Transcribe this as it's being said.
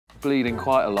bleeding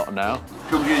quite a lot now.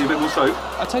 Come get you a bit more soap.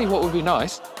 I'll tell you what would be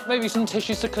nice. Maybe some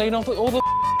tissues to clean off all the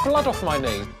blood off my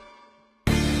knee.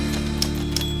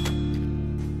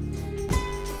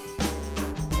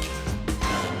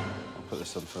 I'll put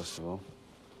this on first of all.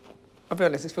 I'll be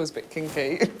honest, it feels a bit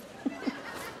kinky.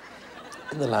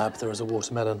 In the lab, there is a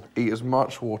watermelon. Eat as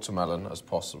much watermelon as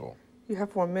possible. You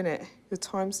have 1 minute. Your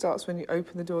time starts when you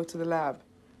open the door to the lab.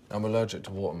 I'm allergic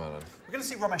to watermelon. We're going to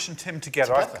see Romesh and Tim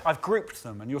together. I've grouped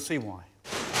them, and you'll see why.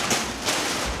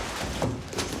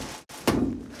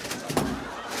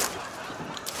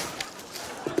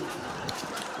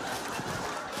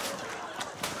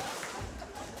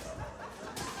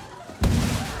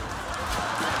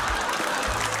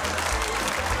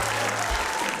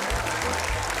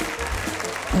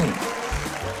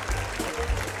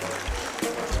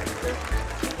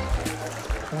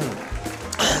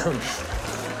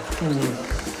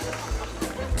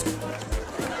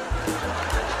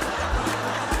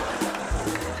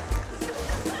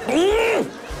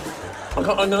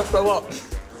 I'm gonna throw up.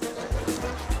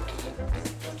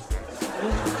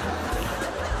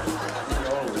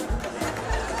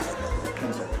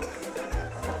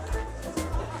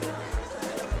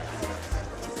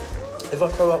 If I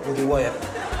throw up, will you weigh it?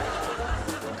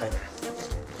 Okay.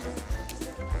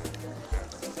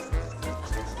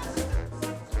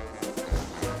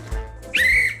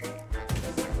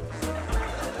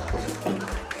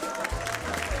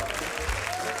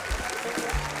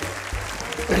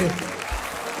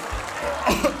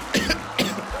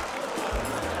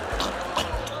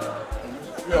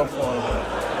 You're fine.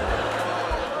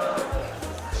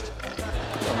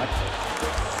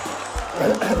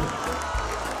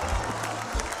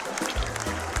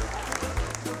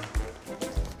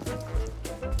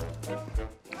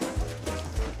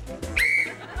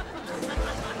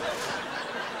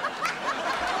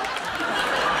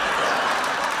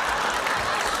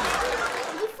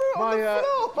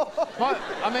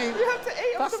 I mean, You have to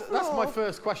eat on the floor. That's my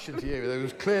first question to you. There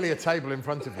was clearly a table in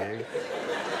front of you.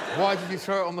 Why did you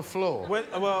throw it on the floor?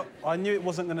 Well, I knew it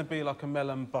wasn't going to be like a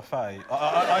melon buffet.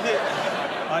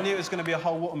 I knew it was going to be a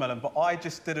whole watermelon, but I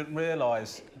just didn't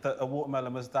realise that a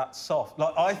watermelon was that soft.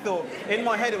 Like, I thought, in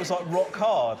my head, it was like rock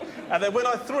hard. And then when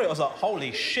I threw it, I was like,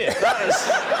 holy shit, that is...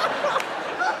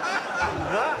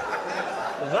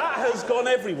 that has gone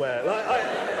everywhere. Like,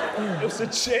 it was a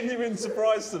genuine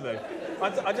surprise to me.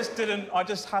 I just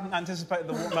hadn't anticipated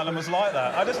the watermelon was like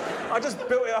that. I just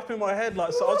built it up in my head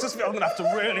like so. I was just thinking, I'm going to have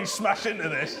to really smash into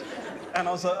this. And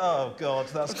I was like, oh, God,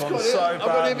 that's gone so badly. I've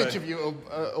got an image of you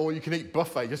or you can eat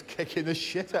buffet just kicking the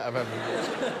shit out of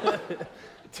everyone.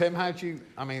 Tim, how do you...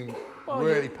 I mean,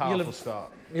 really powerful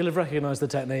start. You'll have recognised the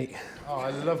technique. Oh,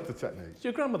 I love the technique. It's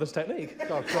your grandmother's technique.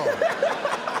 God, God.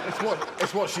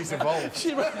 It's what she's evolved.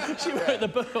 She wrote the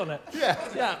book on it. Yeah.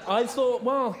 Yeah, I thought,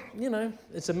 well, you know,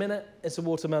 it's a minute, it's a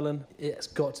watermelon. It's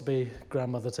got to be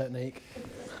grandmother technique.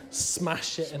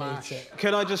 Smash it and eat it.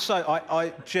 Can I just say,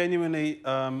 I genuinely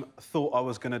thought I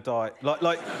was going to die.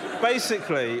 Like,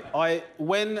 basically,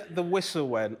 when the whistle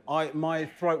went, my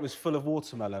throat was full of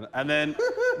watermelon, and then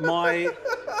my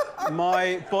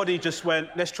body just went,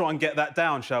 let's try and get that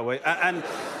down, shall we? And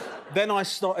then I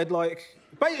started, like...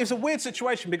 It was a weird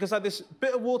situation because I had this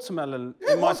bit of watermelon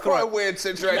in my throat. It was quite a weird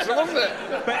situation, wasn't it?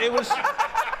 But it was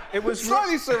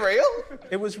slightly surreal.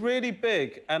 It was really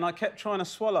big, and I kept trying to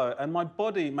swallow, and my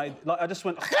body made... Like, I just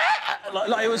went...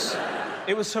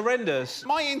 it was horrendous.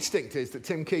 My instinct is that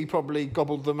Tim Key probably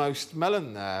gobbled the most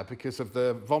melon there because of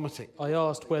the vomiting. I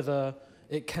asked whether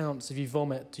it counts if you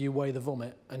vomit, do you weigh the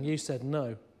vomit? And you said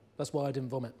no. That's why I didn't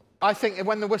vomit. I think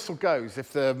when the whistle goes,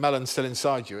 if the melon's still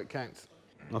inside you, it counts.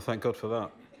 Oh, thank God for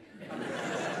that.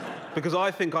 Because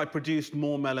I think I produced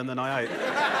more melon than I ate.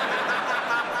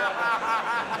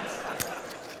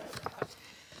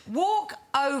 Walk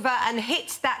over and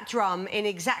hit that drum in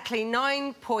exactly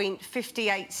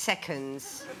 9.58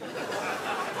 seconds.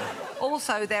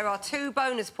 Also, there are 2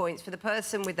 bonus points for the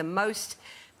person with the most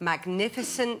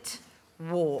magnificent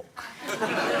walk.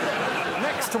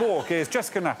 Next to walk is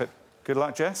Jessica Knappett. Good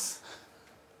luck, Jess.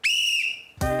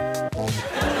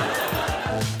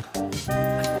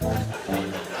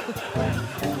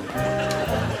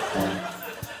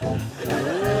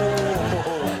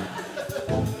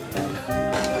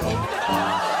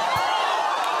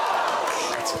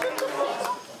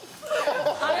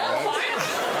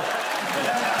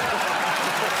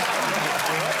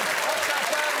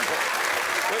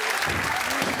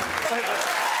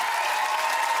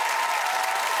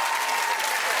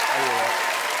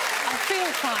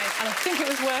 And I think it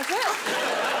was worth it.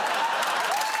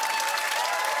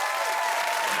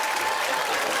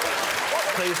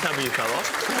 Please tell me you fell off.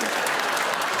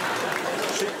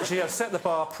 actually have set the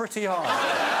bar pretty high.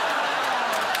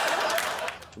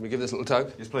 Can we give this a little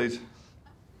tug? Yes, please.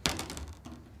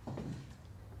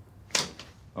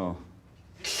 Oh.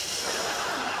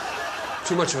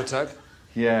 Too much of a tug?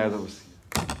 Yeah, that was...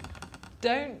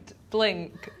 Don't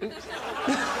blink. Oops.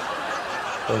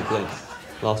 Don't blink.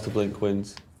 Last to blink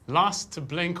wins. Last to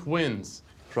blink wins.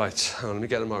 Right, hang on, let me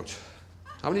get them out.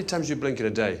 How many times do you blink in a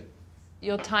day?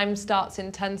 Your time starts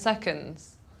in 10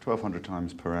 seconds. 1,200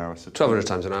 times per hour. So 1,200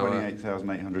 times an hour.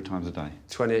 28,800 times a day.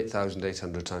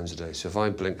 28,800 times a day. So if I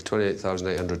blink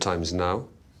 28,800 times now,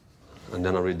 and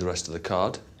then I read the rest of the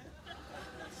card,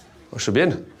 I should be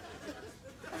in.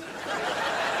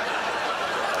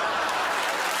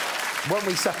 When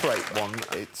we separate one,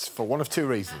 it's for one of two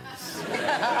reasons.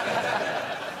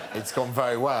 It's gone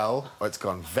very well, or it's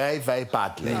gone very, very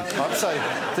badly. I'd say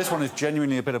this one is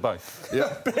genuinely a bit of both.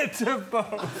 Yeah. A bit of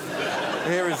both.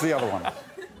 Here is the other one.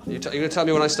 You're going to tell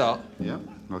me when I start? Yeah,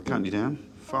 I'll count you down.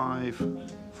 5,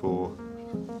 4,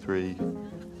 3,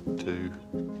 2,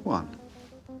 1.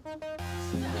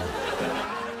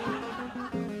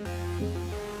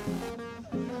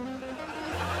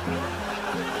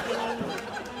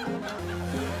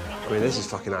 I mean, this is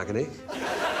fucking agony.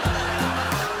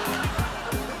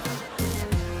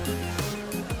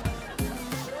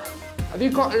 Have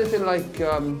you got anything like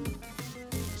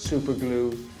super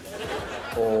glue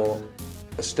or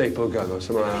a staple gun or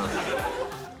something like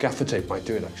that? Gaffer tape might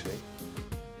do it, actually.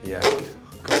 Yeah.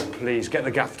 God, please, get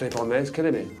the gaffer tape on there. It's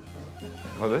killing me.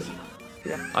 Like this?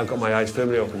 Yeah. I've got my eyes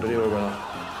firmly open. Don't you worry about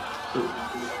that.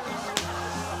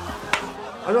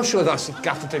 I'm not sure that's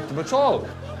gaffer taped them at all. I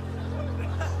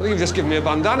think you've just given me a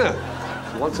bandana.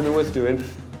 Want something worth doing?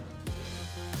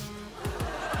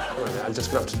 I'm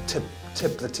just going to have to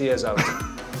tip the tears out.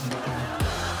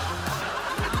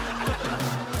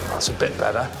 That's a bit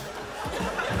better.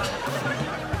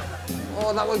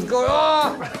 Oh, that one's good.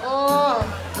 Oh! Oh!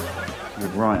 Your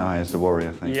right eye is the worry,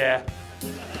 I think. Yeah.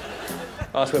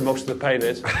 That's where most of the pain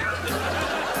is.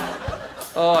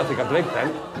 Oh, I think I blinked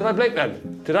then. Did I blink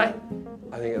then? Did I?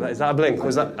 I think is that a blink?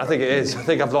 Was that? I think it is. I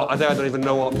think I don't even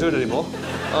know what I'm doing anymore.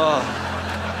 Oh.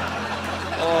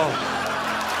 Oh.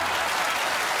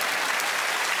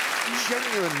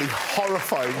 Genuinely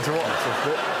horrifying to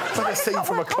watch. It's like a scene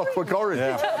from A Clockwork Orange.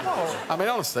 Yeah. I mean,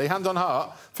 honestly, hand on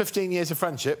heart, 15 years of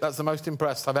friendship, that's the most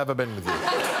impressed I've ever been with you.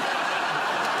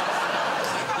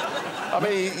 I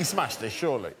mean, he smashed this,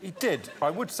 surely. He did. I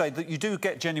would say that you do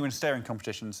get genuine staring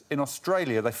competitions. In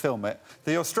Australia, they film it.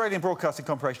 The Australian Broadcasting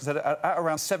Corporation said at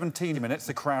around 17 minutes,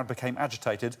 the crowd became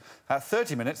agitated. At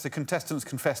 30 minutes, the contestants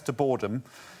confessed to boredom.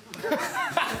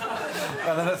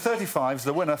 And then at 35,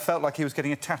 the winner felt like he was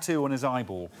getting a tattoo on his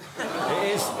eyeball.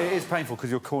 It is painful because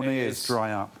your corneas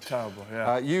dry up. Terrible,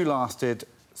 yeah. You lasted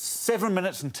 7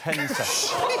 minutes and 10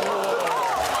 seconds.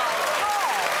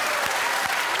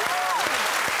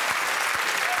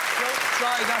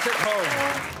 Try that at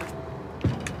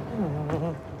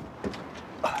home.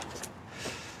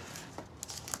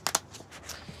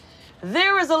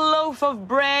 There is a loaf of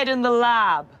bread in the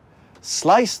lab.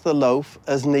 Slice the loaf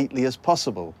as neatly as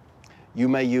possible. You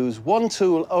may use one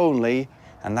tool only,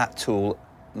 and that tool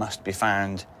must be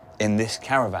found in this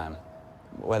caravan,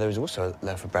 where there is also a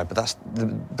loaf of bread, but the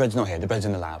bread's not here, the bread's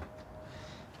in the lab.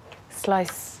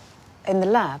 Slice in the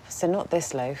lab, so not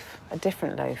this loaf, a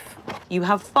different loaf. You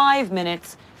have 5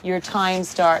 minutes. Your time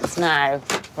starts now.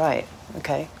 Right,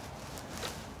 OK.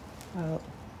 Well,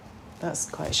 that's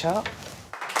quite sharp.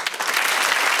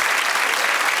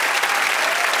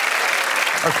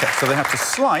 OK, so they had to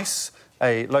slice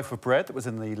a loaf of bread that was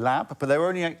in the lab, but they were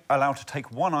only allowed to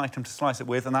take one item to slice it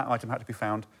with, and that item had to be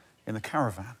found in the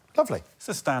caravan. Lovely. It's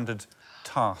a standard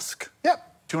task. Yep.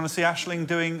 Do you want to see Aisling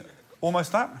doing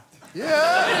almost that?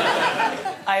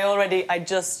 Yeah! I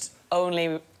just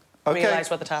only realised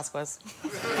what the task was.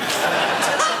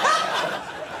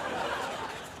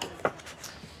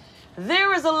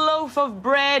 There is a loaf of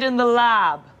bread in the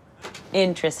lab.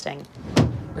 Interesting.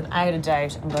 Without a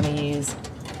doubt, I'm going to use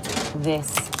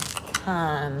this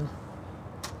pan.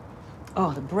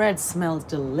 Oh, the bread smells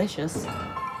delicious. I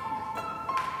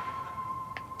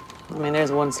mean,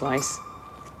 there's one slice.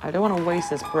 I don't want to waste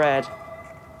this bread.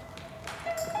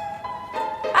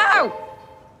 Ow!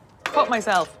 Cut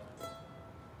myself.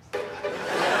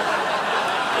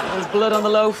 There's blood on the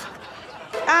loaf.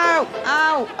 Ow!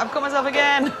 Ow! I've cut myself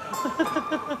again.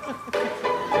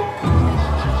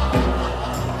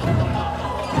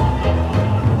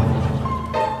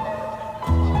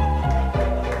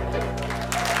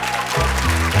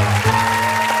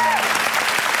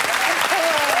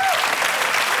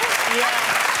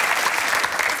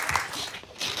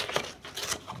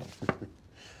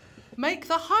 Make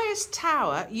the highest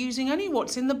tower using only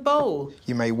what's in the bowl.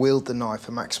 You may wield the knife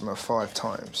a maximum of 5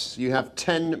 times. You have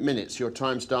 10 minutes. Your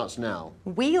time starts now.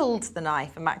 Wield the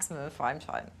knife a maximum of 5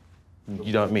 times.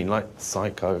 You don't mean like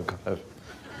psycho kind of...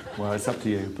 Well, it's up to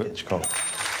you, but... Hitchcock.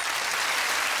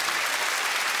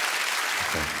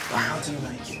 How do you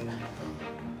make it?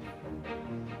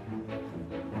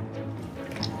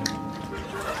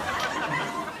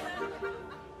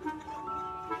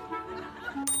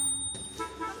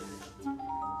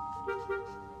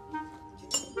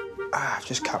 I've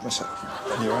just cut myself.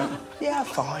 You all right? Yeah,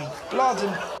 fine. Blood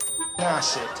and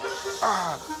acid.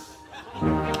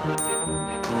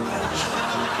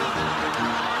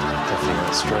 Definitely not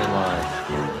a straight line.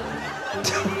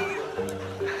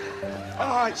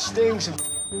 It stings and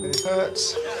it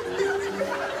hurts.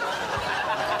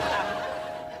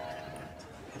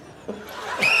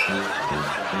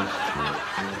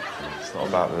 It's not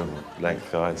about the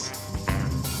length, guys.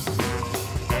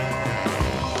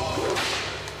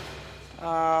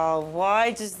 Oh,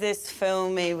 why does this fill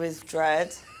me with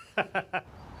dread?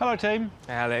 Hello, team.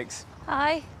 Hey, Alex.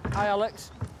 Hi. Hi,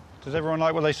 Alex. Does everyone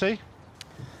like what they see?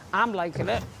 I'm liking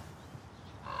it.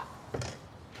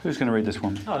 Who's going to read this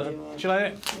one? Oh, shall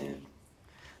I?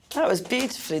 That was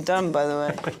beautifully done, by the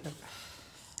way.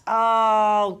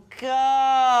 Oh,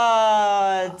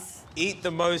 God! Eat the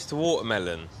most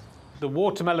watermelon. The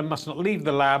watermelon must not leave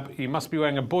the lab. You must be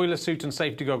wearing a boiler suit and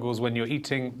safety goggles when you're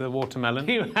eating the watermelon.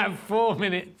 You have 4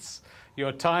 minutes.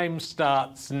 Your time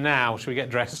starts now. Should we get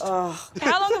dressed? How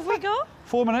long have we got?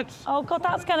 4 minutes. Oh, God,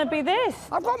 that's going to be this.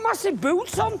 I've got massive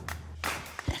boots on.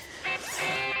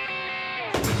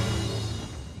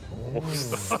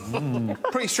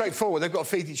 Pretty straightforward. They've got to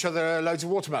feed each other loads of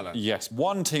watermelon. Yes,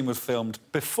 one team was filmed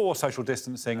before social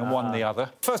distancing and one the other.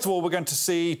 First of all, we're going to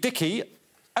see Dickie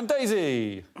and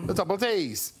Daisy. The double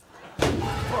Ds.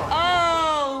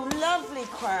 Oh, lovely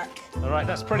crack. All right,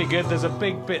 that's pretty good. There's a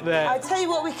big bit there. I'll tell you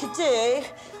what we could do.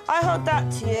 I hold that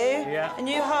to you, Yeah. and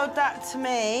you hold that to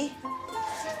me.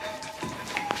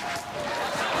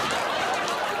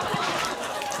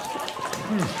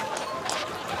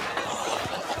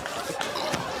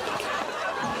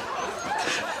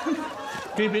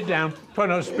 Keep it down. Try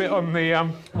not to spit on the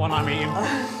one I'm eating.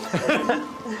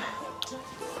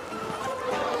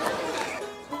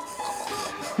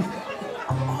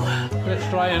 Let's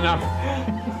try enough.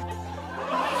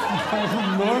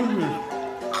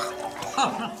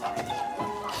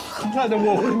 It's like The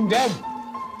Walking Dead.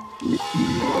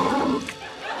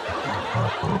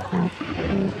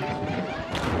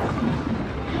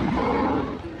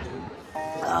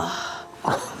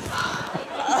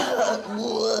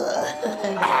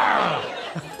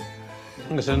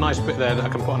 There's a nice bit there that I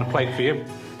can put on a plate for you.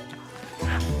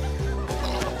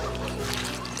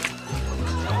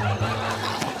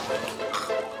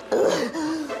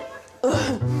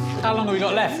 How long have we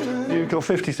got left? You've got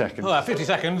 50 seconds. Oh, 50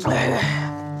 seconds.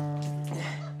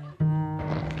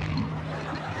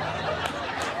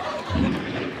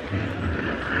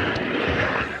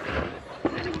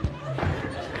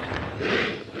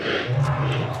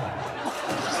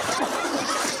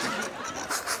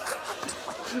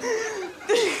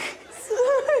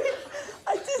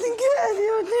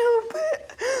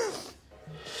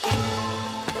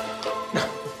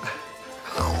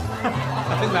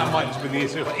 I think that might just be the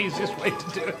easiest way to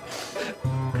do it.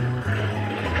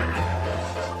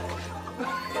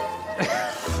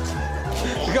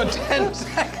 You've got 10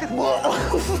 seconds.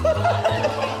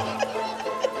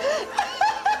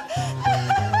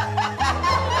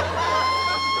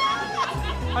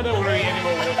 I don't want to eat any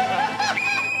more watermelon.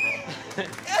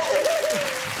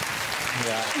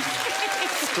 Yeah.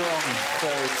 Strong,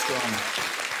 very strong.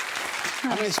 I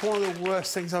mean, it's one of the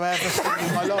worst things I've ever seen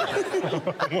in my life.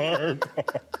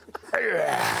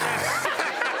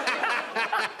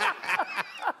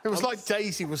 It was like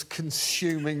Daisy was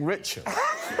consuming Richard.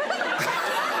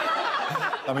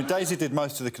 I mean, Daisy did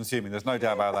most of the consuming, there's no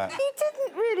doubt about that. He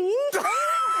didn't really eat it.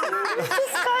 He was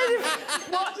just kind of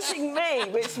watching me,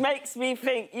 which makes me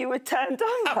think you were turned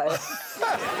on by it.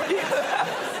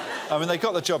 I mean, they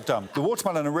got the job done. The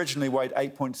watermelon originally weighed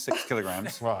 8.6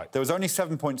 kilograms. Right. There was only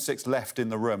 7.6 left in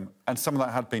the room, and some of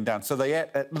that had been down. So they ate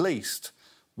at least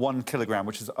 1 kilogram,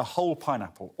 which is a whole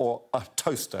pineapple, or a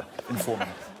toaster in 4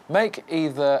 minutes. Make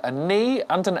either a knee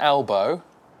and an elbow.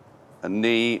 A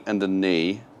knee and a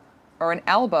knee. Or an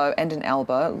elbow and an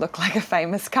elbow look like a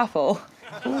famous couple.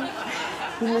 You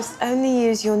must only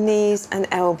use your knees and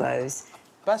elbows.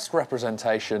 Best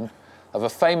representation of a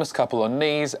famous couple on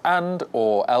knees and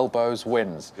or elbows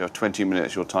wins. You have 20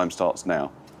 minutes. Your time starts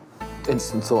now.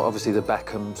 Instant thought, obviously, the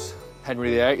Beckhams,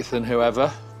 Henry VIII and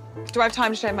whoever. Do I have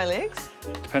time to shave my legs?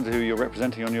 Depends on who you're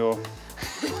representing on your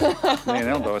knee and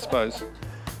elbow, I suppose.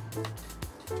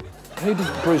 Who did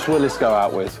Bruce Willis go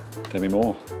out with? Demi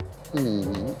Moore.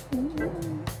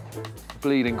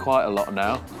 Bleeding quite a lot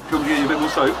now. Come get you a bit more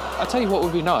soap. I tell you what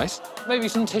would be nice. Maybe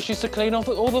some tissues to clean off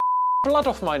all the blood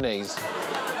off my knees.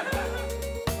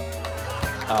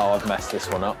 Oh, I've messed this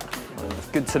one up. It's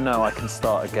good to know I can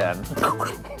start again.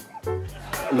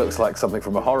 It looks like something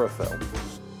from a horror film.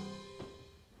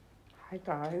 Hi,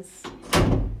 guys.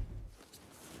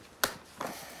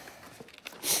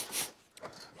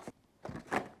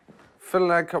 Fill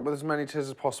an egg cup with as many tears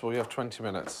as possible. You have 20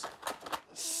 minutes.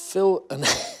 Fill an...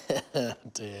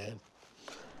 dear.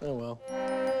 Oh, well.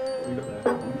 I've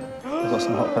got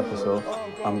some hot pepper sauce.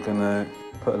 I'm gonna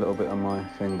put a little bit on my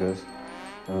fingers,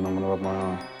 and then I'm gonna rub my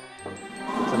eye.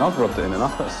 And I've rubbed it in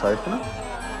enough, that's safe, isn't it?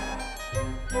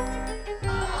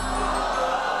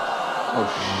 Oh,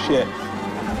 shit.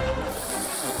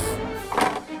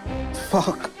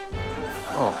 Fuck.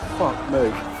 Oh, fuck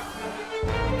me.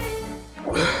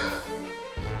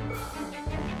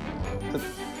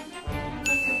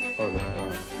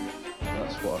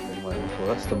 That's what I've been waiting for.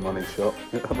 That's the money shot.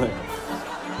 You know what I mean?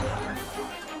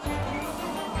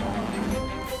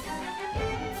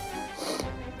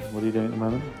 What are you doing at the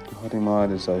moment? Hiding my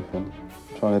eyelids open,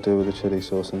 trying to deal with the chilli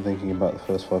sauce and thinking about the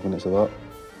first 5 minutes of art.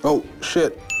 Oh,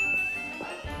 shit!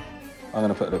 I'm going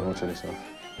to put a little more chilli sauce.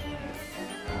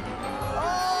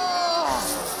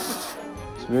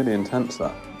 It's really intense,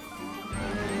 that.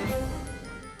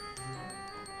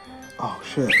 Oh,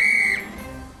 shit.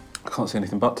 I can't see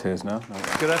anything but tears now. No.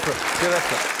 Good effort, good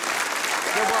effort.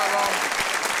 Good work, Ron.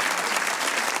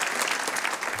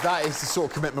 That is the sort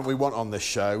of commitment we want on this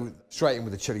show. Straight in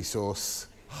with the chilli sauce,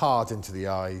 hard into the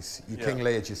eyes. You King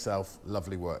Lear'd yourself.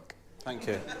 Lovely work. Thank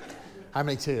you. How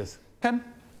many tears? 10.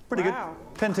 Pretty good.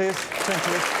 10 tears. 10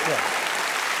 tears. Yeah.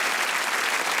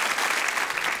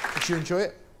 Did you enjoy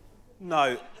it?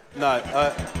 No. No.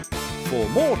 For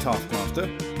more Taskmaster,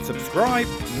 subscribe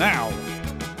now.